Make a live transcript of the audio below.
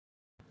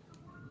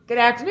Good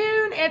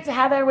afternoon. It's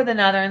Heather with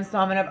another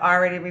installment of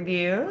R-Rated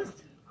Reviews.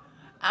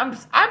 I'm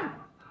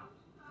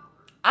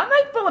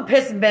like full of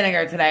piss and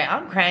vinegar today.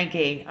 I'm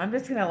cranky. I'm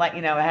just gonna let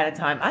you know ahead of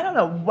time. I don't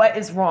know what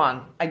is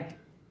wrong. I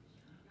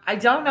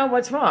don't know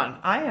what's wrong.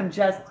 I'm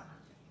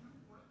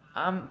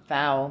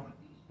foul.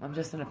 I'm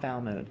just in a foul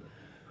mood.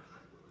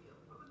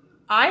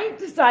 I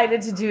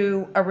decided to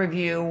do a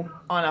review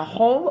on a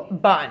whole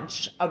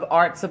bunch of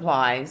art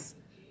supplies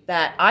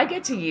that I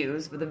get to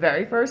use for the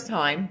very first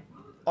time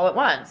all at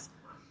once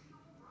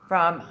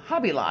from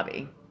Hobby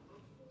Lobby.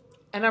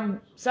 And I'm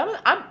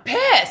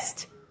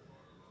pissed.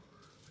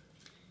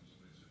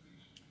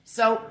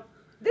 So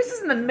this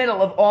is in the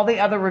middle of all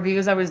the other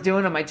reviews I was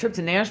doing on my trip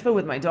to Nashville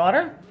with my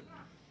daughter.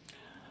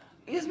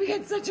 Because we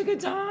had such a good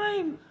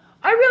time.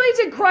 I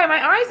really did cry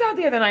my eyes out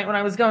the other night when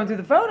I was going through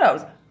the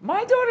photos.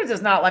 My daughter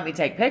does not let me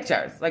take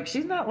pictures. Like,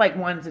 she's not like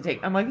one to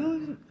take. I'm like,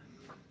 oh.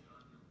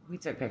 We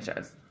took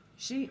pictures.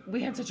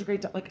 We had such a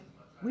great time. Like,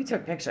 we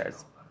took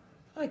pictures.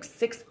 Like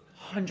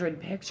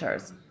 600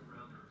 pictures.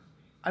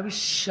 I was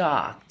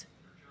shocked.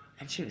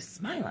 And she was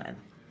smiling.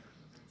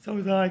 So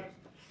was I.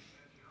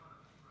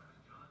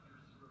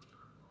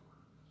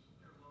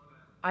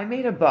 I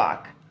made a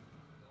book.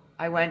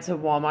 I went to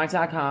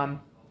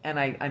Walmart.com and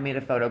I made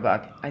a photo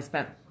book. I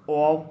spent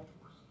all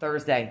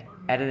Thursday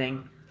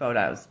editing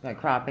photos, like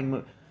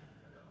cropping.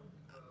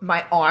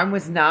 My arm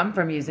was numb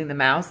from using the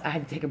mouse. I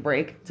had to take a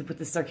break to put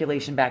the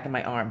circulation back in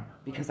my arm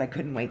because I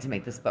couldn't wait to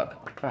make this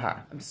book for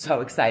her. I'm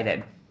so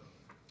excited.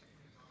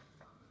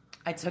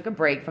 I took a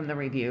break from the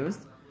reviews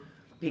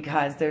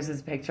because there's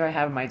this picture I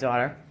have of my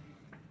daughter.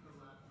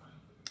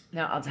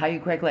 Now, I'll tell you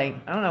quickly.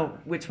 I don't know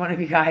which one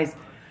of you guys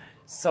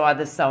saw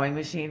the sewing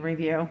machine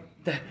review.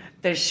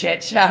 The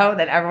shit show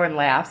that everyone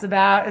laughs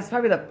about. It's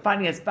probably the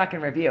funniest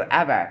fucking review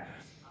ever.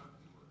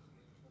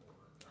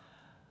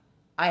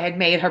 I had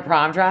made her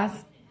prom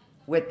dress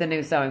with the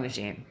new sewing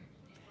machine.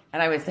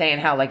 And I was saying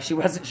how, like, she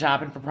wasn't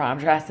shopping for prom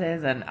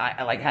dresses, and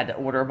I like, had to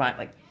order a bunch.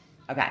 Like,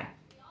 okay.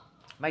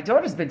 My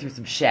daughter's been through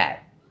some shit.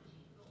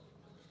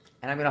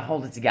 And I'm going to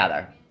hold it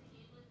together.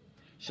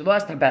 She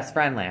lost her best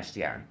friend last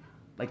year.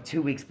 Like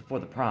 2 weeks before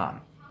the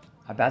prom.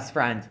 Her best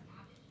friend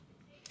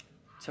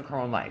took her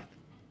own life.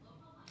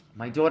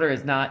 My daughter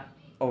is not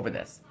over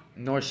this.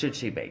 Nor should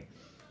she be.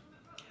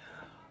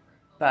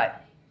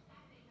 But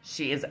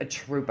she is a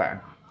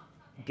trooper.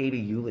 Gave a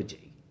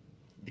eulogy.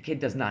 The kid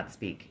does not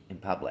speak in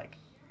public.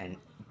 And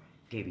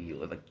gave a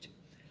eulogy.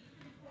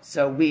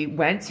 So we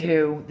went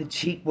to the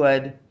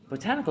Cheekwood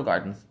Botanical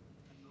Gardens.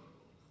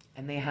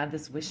 And they had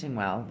this wishing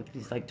well with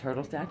these like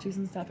turtle statues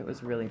and stuff. It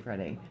was really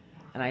pretty.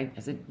 And I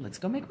said, let's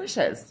go make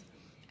wishes.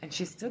 And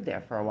she stood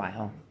there for a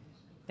while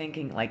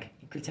thinking, like,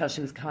 you could tell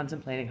she was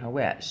contemplating her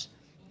wish.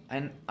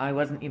 And I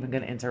wasn't even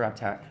going to interrupt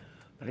her.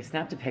 But I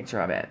snapped a picture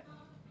of it.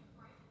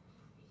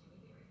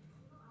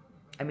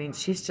 I mean,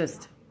 she's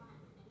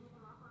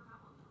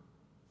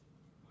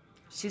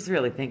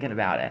really thinking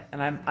about it.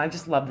 And I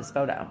just love this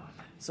photo.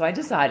 So I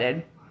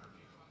decided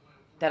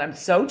that I'm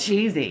so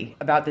cheesy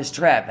about this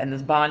trip and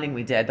this bonding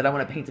we did that I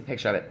want to paint a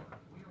picture of it.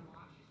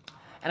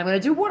 And I'm going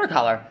to do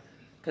watercolor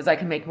because I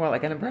can make more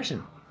like an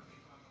impression.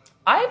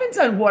 I haven't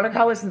done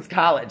watercolor since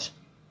college.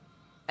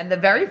 And the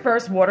very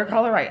first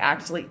watercolor I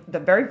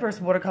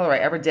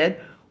ever did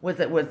was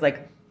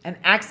like an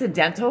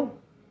accidental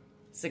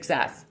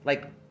success,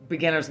 like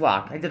beginner's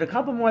luck. I did a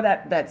couple more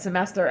that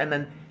semester, and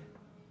then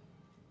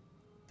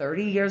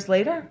 30 years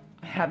later,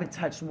 I haven't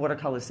touched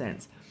watercolor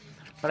since.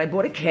 But I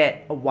bought a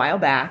kit a while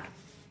back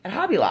at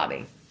Hobby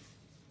Lobby.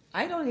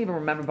 I don't even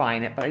remember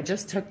buying it, but I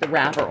just took the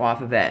wrapper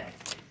off of it.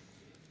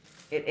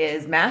 It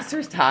is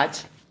Master's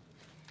Touch.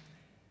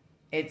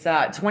 It's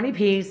a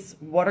 20-piece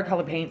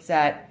watercolor paint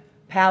set,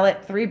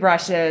 palette, 3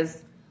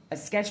 brushes, a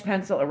sketch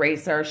pencil,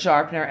 eraser,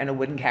 sharpener, and a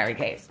wooden carry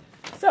case.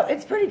 So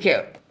it's pretty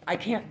cute. I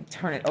can't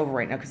turn it over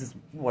right now because there's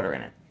water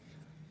in it.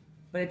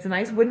 But it's a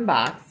nice wooden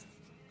box.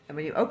 And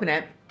when you open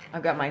it,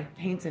 I've got my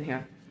paints in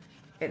here.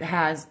 It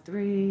has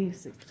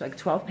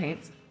 12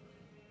 paints.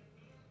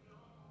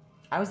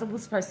 I was a little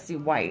surprised to see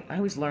white. I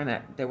always learned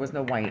that there was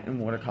no white in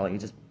watercolor. You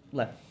just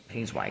left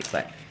paint white.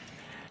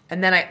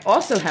 And then I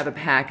also have a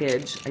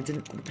package.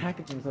 The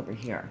packaging's over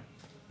here.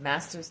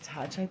 Master's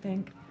Touch, I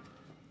think.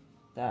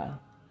 The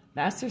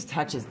Master's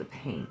Touch is the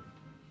paint.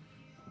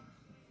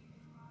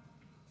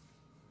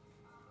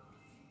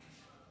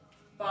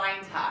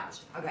 Fine Touch.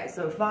 Okay,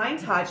 so Fine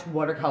Touch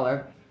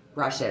watercolor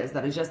brushes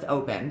that I just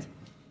opened.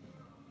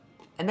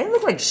 And they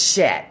look like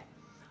shit.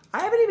 I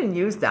haven't even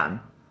used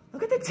them.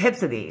 Look at the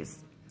tips of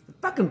these. The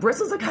fucking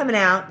bristles are coming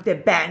out. They're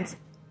bent.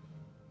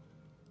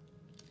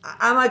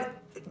 I'm like,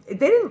 they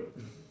didn't...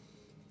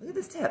 Look at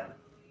this tip.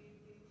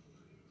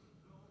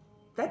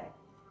 That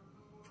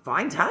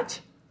Fine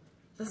Touch?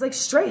 There's like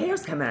stray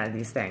hairs coming out of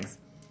these things.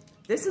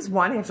 This is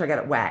one after I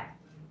got it wet.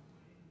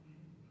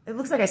 It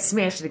looks like I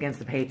smashed it against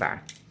the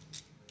paper.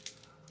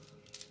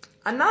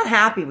 I'm not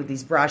happy with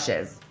these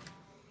brushes.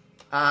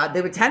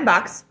 They were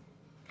 $10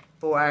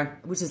 for,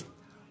 which is,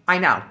 I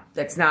know,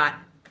 that's not,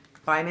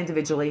 buy them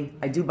individually.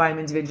 I do buy them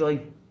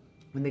individually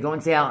when they go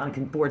on sale and I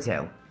can afford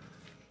to.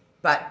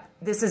 But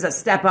this is a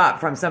step up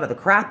from some of the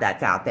crap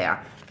that's out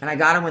there. And I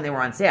got them when they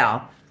were on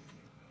sale.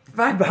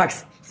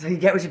 $5, so you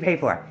get what you pay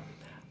for.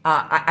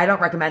 I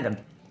don't recommend them.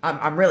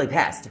 I'm really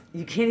pissed.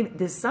 You can't even,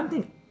 there's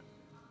something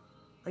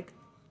like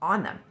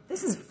on them.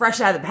 This is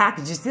fresh out of the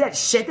package. You see that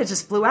shit that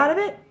just flew out of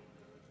it?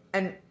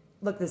 And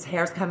look, this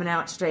hair's coming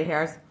out, straight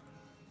hairs.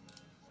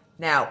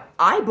 Now,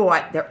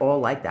 they're all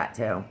like that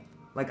too.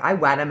 Like I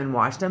wet them and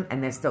washed them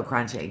and they're still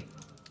crunchy.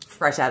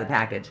 Fresh out of the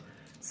package.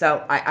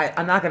 So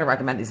I'm not going to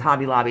recommend these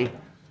Hobby Lobby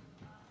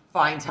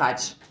Fine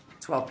Touch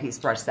 12-piece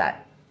brush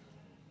set.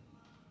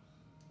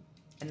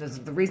 And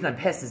the reason I'm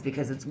pissed is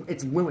because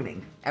it's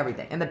ruining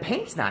everything. And the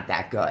paint's not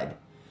that good.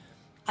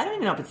 I don't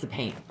even know if it's the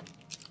paint.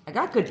 I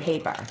got good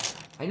paper.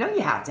 I know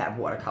you have to have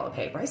watercolor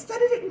paper. I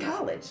studied it in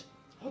college.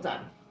 Hold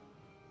on.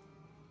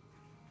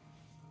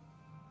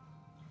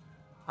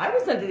 I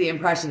was under the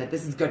impression that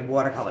this is good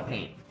watercolor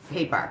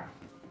paper.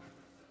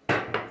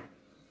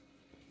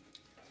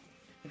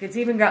 It's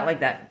even got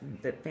like that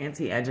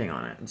fancy edging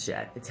on it and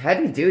shit. It's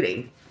heavy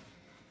duty.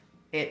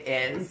 It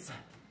is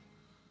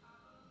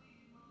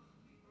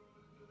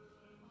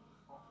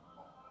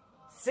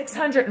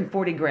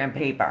 640 gram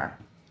paper.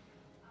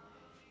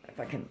 If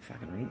I can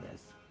fucking read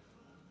this.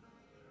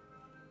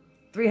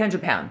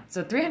 300 pound.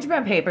 So 300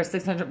 pound paper,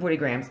 640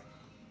 grams.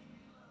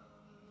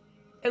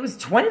 It was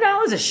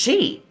 $20 a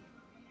sheet.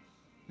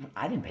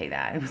 I didn't pay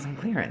that. It was on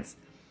clearance.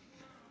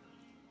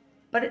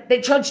 But they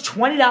charged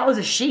 $20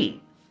 a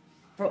sheet.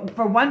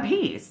 For one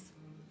piece.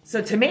 So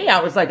to me,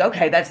 I was like,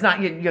 okay, that's not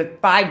your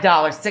 $5,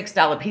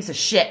 $6 piece of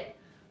shit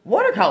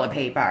watercolor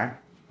paper.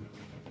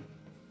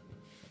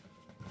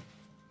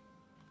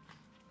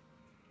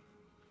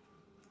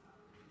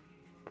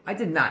 I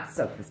did not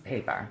soak this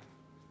paper.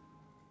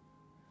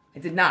 I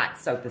did not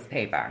soak this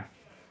paper.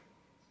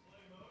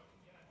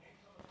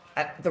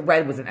 The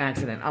red was an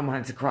accident. I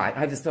wanted to cry.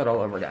 I just thought all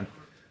over again.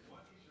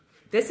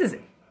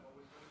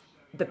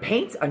 The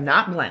paints are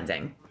not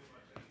blending.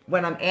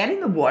 When I'm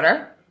adding the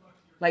water,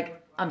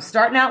 like I'm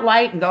starting out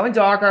light and going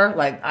darker,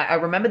 like I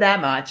remember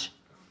that much,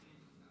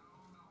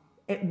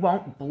 it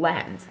won't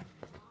blend.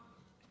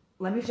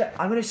 I'm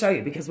going to show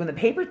you because when the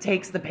paper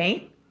takes the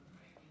paint,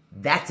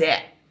 that's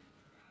it.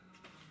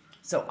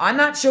 So I'm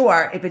not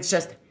sure if it's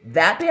just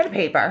that bad of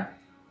paper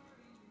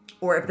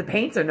or if the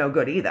paints are no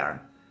good either.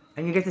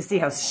 And you get to see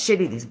how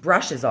shitty these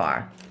brushes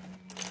are.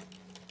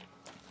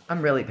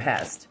 I'm really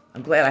pissed.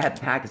 I'm glad I had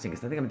the packaging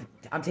because I think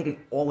I'm taking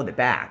all of it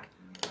back.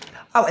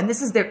 Oh, and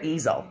this is their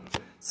easel.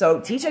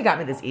 So TJ got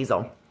me this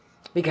easel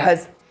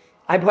because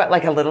I bought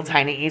like a little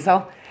tiny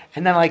easel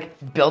and then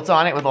like built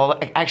on it with all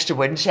the extra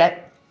wood and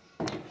shit.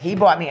 He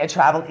bought me a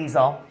travel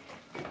easel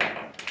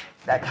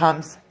that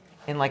comes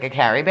in like a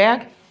carry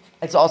bag.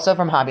 It's also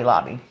from Hobby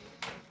Lobby.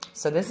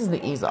 So this is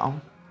the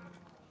easel.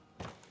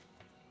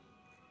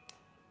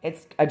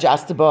 It's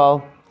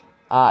adjustable.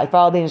 I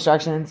followed the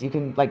instructions. You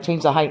can like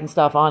change the height and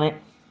stuff on it.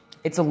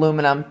 It's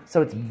aluminum,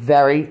 so it's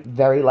very,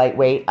 very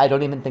lightweight. I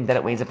don't even think that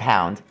it weighs a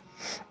pound.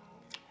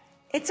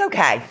 It's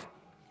okay.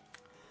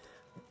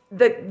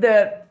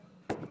 The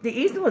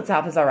easel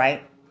itself is all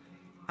right.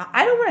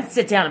 I don't want to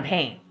sit down and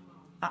paint.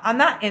 I'm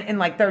not in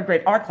like third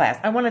grade art class.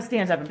 I want to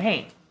stand up and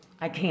paint.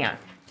 I can't.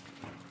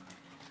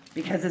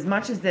 Because as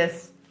much as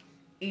this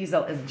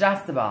easel is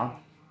adjustable,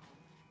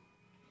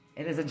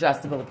 it is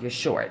adjustable if you're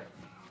short.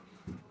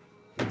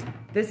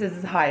 This is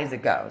as high as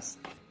it goes.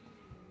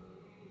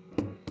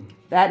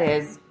 That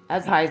is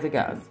as high as it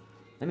goes.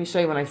 Let me show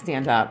you when I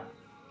stand up.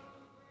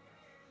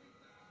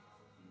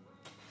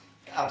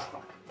 Oh,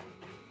 fuck.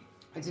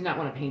 I do not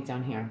want to paint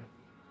down here.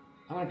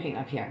 I want to paint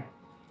up here.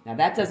 Now,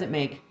 that doesn't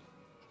make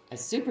a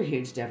super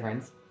huge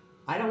difference.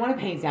 I don't want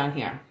to paint down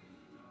here.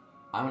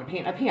 I want to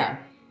paint up here.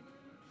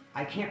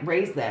 I can't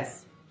raise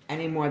this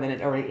any more than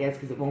it already is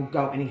because it won't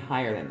go any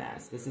higher than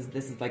this. This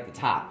is like the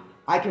top.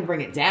 I can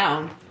bring it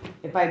down.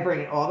 If I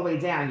bring it all the way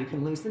down, you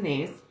can loosen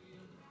these.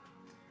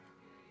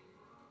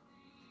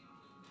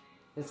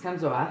 This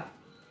comes off.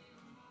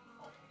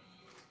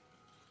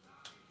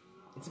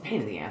 It's a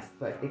pain in the ass,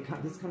 but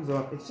this comes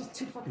off. It's just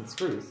 2 fucking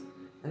screws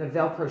and a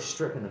Velcro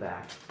strip in the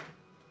back.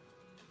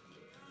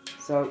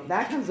 So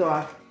that comes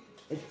off.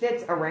 It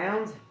fits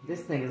around.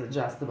 This thing is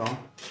adjustable.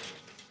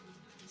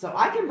 So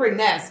I can bring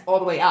this all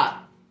the way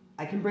up.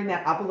 I can bring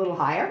that up a little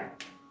higher,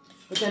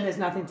 but then there's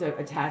nothing to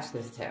attach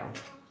this to.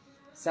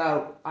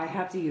 So I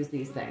have to use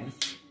these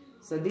things.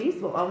 So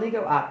these will only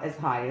go up as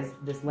high as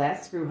this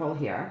last screw hole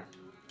here,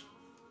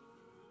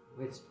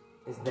 which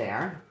is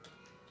there.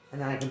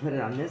 And then I can put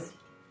it on this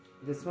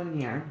one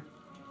here.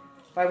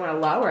 If I want to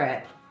lower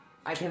it,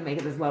 I can make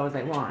it as low as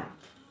I want.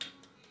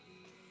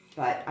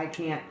 But I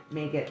can't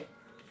make it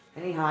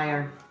any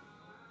higher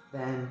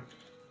than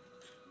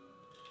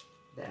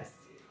this.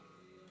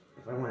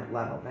 If I want it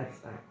level,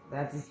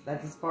 that's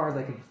as far as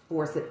I can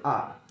force it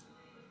up.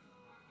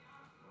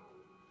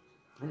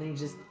 And then you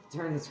just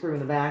turn the screw in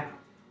the back.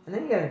 And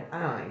then you gotta, I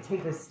don't know, you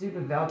take this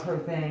stupid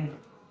Velcro thing.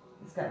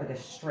 It's got like a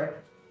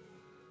strip.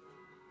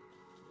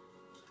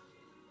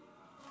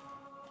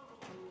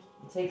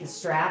 You take the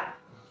strap.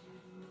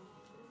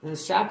 And the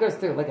strap goes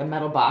through like a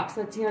metal box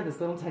that's here, this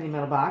little tiny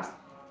metal box.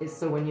 Is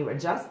so when you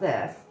adjust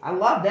this, I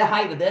love the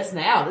height of this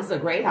now. This is a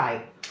great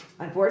height.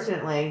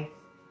 Unfortunately,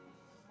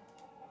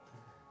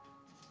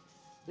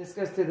 this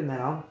goes through the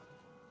middle,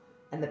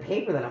 and the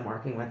paper that I'm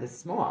working with is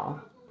small.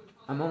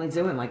 I'm only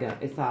doing like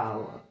it's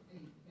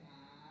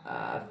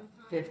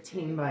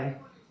 15 by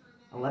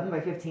 11 by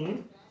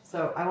 15.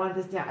 So I wanted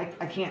this down.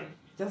 I can't,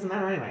 doesn't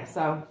matter anyway.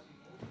 So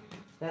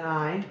then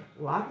I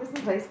lock this in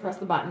place, press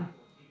the button,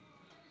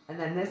 and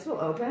then this will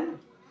open.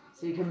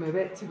 So you can move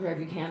it to grab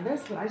your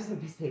canvas, but I just have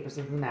a piece of paper, so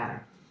it doesn't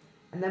matter.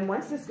 And then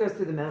once this goes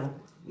through the middle,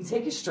 you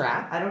take your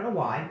strap. I don't know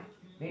why.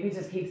 Maybe it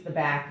just keeps the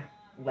back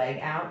leg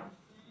out.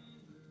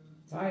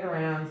 Tie it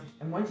around,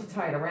 and once you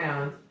tie it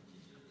around,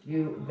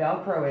 you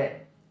Velcro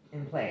it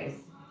in place.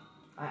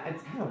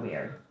 It's kind of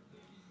weird.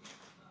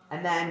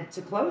 And then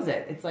to close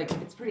it, it's like,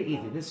 it's pretty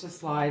easy. This just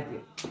slides,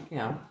 you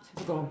know,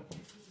 typical.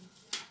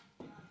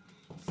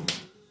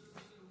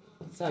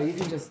 So you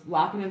can just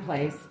lock it in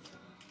place.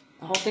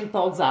 The whole thing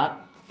folds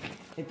up.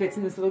 It fits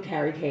in this little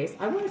carry case.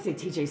 I want to say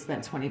TJ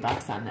spent 20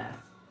 bucks on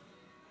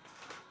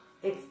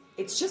this.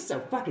 It's just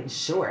so fucking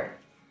short.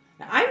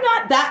 Now, I'm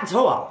not that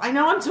tall. I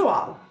know I'm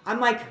tall.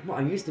 I'm like, well,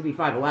 I used to be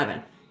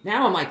 5'11".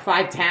 Now I'm like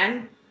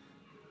 5'10".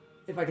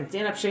 If I can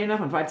stand up straight enough,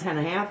 I'm 5'10 and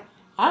a half.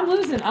 I'm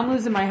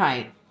losing my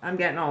height. I'm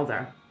getting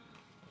older.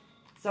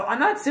 So I'm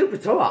not super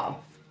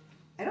tall.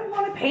 I don't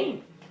want to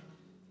paint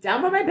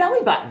down by my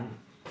belly button.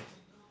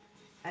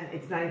 And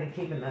it's not even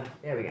keeping the,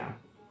 there we go.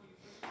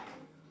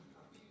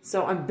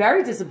 So I'm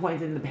very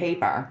disappointed in the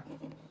paper.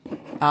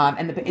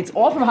 It's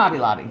all from Hobby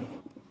Lobby.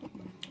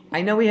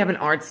 I know we have an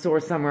art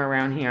store somewhere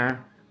around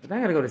here, but I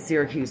gotta go to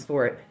Syracuse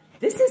for it.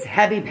 This is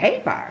heavy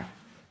paper.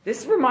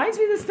 This reminds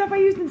me of the stuff I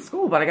used in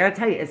school, but I gotta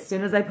tell you, as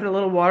soon as I put a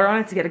little water on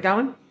it to get it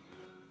going,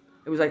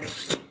 it was like,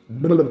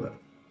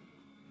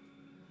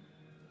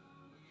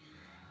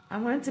 I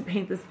wanted to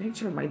paint this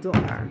picture of my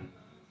daughter.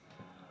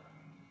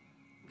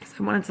 Because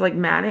I wanted to like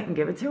mat it and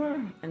give it to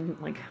her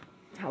and like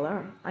tell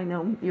her, I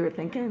know you were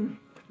thinking,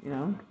 you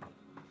know,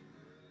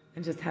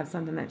 and just have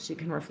something that she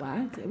can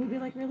reflect. It would be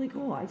like really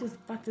cool. I just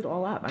fucked it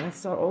all up. I gotta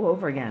start all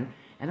over again.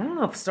 And I don't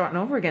know if starting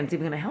over again is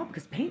even gonna help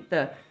because paint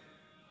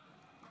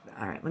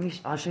all right,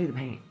 I'll show you the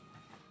paint.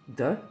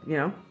 Duh, you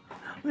know.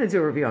 I'm gonna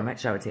do a review, I might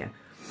show it to you.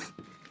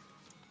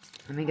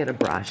 Let me get a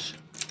brush.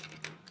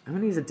 I'm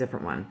gonna use a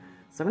different one.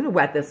 So I'm gonna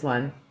wet this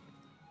one.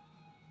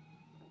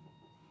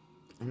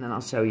 And then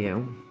I'll show you.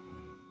 I'm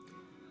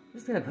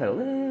just gonna put a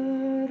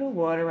little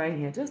water right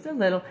here, just a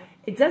little.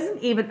 It doesn't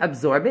even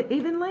absorb it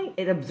evenly.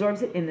 It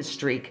absorbs it in the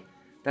streak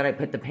that I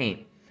put the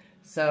paint.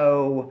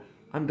 So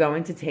I'm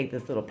going to take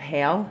this little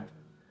pail.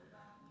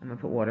 I'm gonna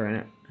put water in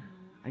it.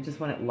 I just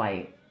want it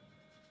light.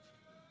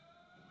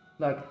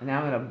 Look,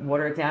 now I'm gonna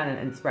water it down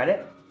and spread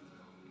it.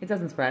 It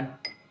doesn't spread.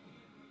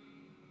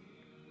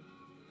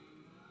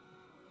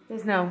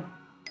 There's no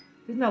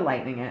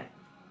lightening it.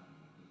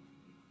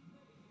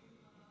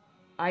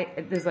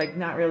 There's like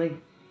not really.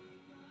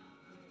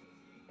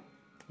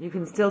 You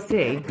can still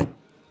see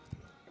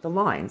the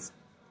lines.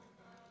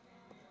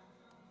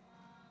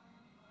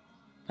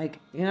 Like,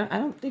 you know, I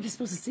don't think you're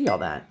supposed to see all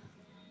that.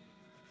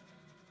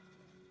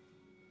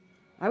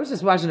 I was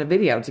just watching a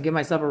video to give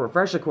myself a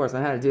refresher course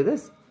on how to do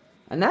this.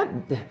 And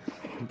that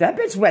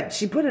bitch went,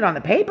 she put it on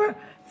the paper,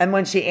 and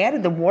when she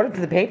added the water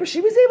to the paper,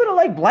 she was able to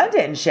like blend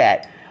it and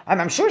shit.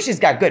 I'm sure she's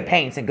got good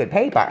paints and good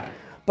paper.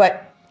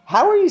 But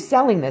how are you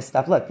selling this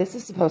stuff? Look, this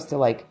is supposed to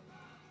like,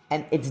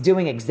 and it's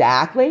doing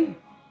exactly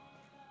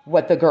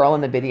what the girl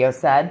in the video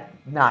said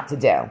not to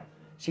do.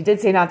 She did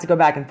say not to go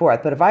back and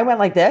forth, but if I went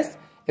like this,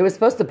 it was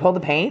supposed to pull the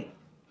paint.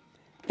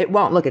 It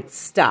won't. Look, it's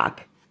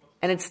stuck.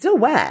 And it's still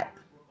wet.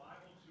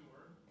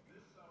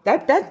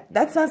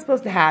 That's not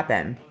supposed to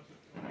happen.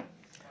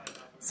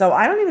 So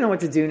I don't even know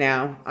what to do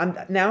now.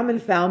 Now I'm in a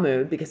foul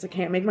mood because I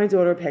can't make my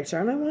daughter a picture,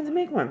 and I wanted to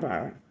make one for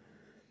her.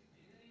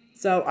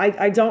 So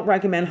I don't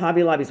recommend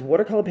Hobby Lobby's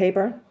watercolor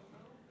paper.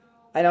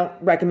 I don't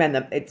recommend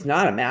them. It's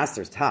not a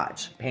master's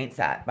touch paint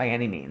set by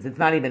any means. It's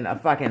not even a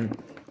fucking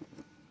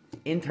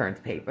intern's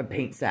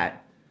paint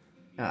set.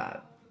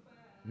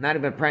 Not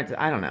even printed.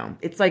 I don't know.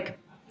 It's like,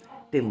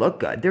 they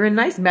look good. They're in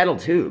nice metal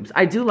tubes.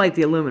 I do like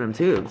the aluminum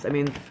tubes. I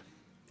mean,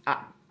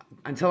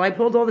 until I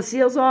pulled all the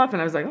seals off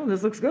and I was like, oh,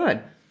 this looks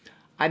good.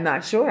 I'm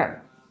not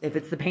sure if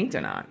it's the paint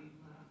or not.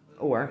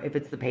 Or if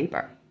it's the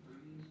paper.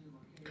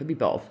 Could be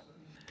both.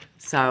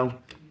 So,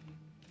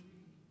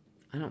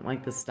 I don't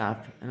like this stuff.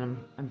 And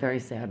I'm very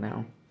sad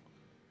now.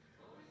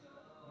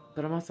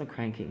 But I'm also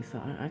cranky. So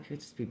I could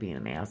just be being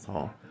an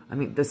asshole. I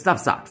mean, this stuff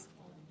sucks.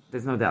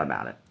 There's no doubt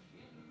about it.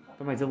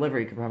 But my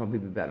delivery could probably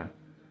be better.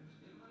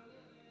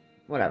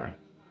 Whatever.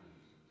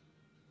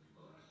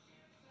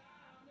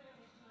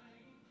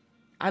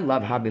 I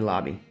love Hobby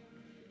Lobby.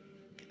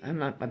 I'm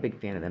not a big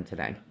fan of them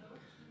today.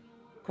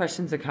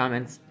 Questions or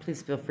comments,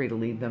 please feel free to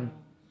leave them.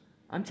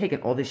 I'm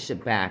taking all this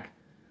shit back.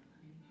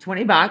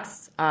 20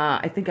 bucks.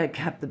 I think I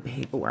kept the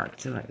paperwork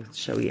to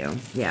show you.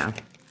 Yeah.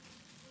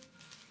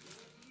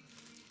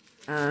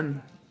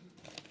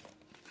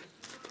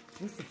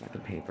 What's the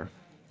fucking paper?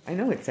 I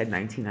know it said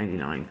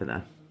 $19.99 for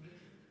the...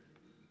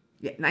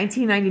 Yeah,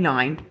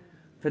 $19.99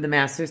 for the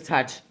Master's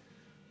Touch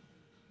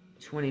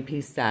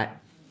 20-piece set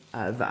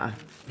of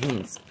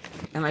paints.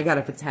 And I got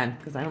it for $10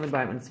 because I only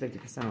buy it when it's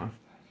 50% off.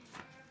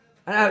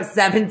 Oh,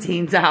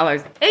 $17.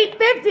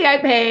 $8.50 I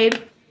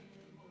paid.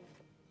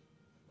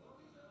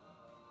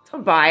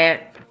 Don't buy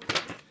it.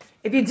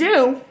 If you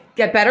do,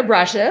 get better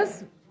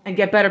brushes and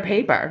get better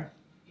paper.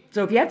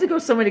 So if you have to go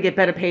somewhere to get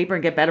better paper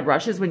and get better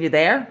brushes when you're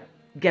there,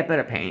 get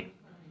better paint.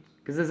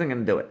 Because this isn't going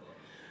to do it.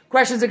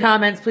 Questions or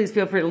comments, please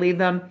feel free to leave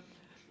them.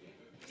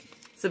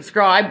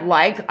 Subscribe,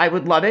 like, I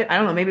would love it. I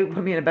don't know, maybe it would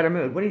put me in a better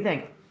mood. What do you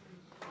think?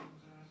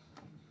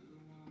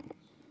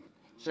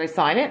 Should I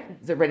sign it?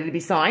 Is it ready to be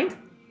signed?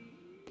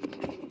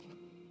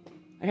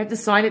 I have to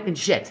sign it in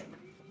shit.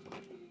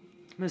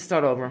 I'm going to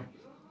start over.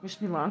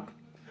 Wish me luck.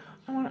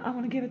 I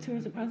want to give it to her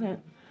as a present.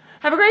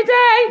 Have a great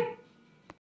day!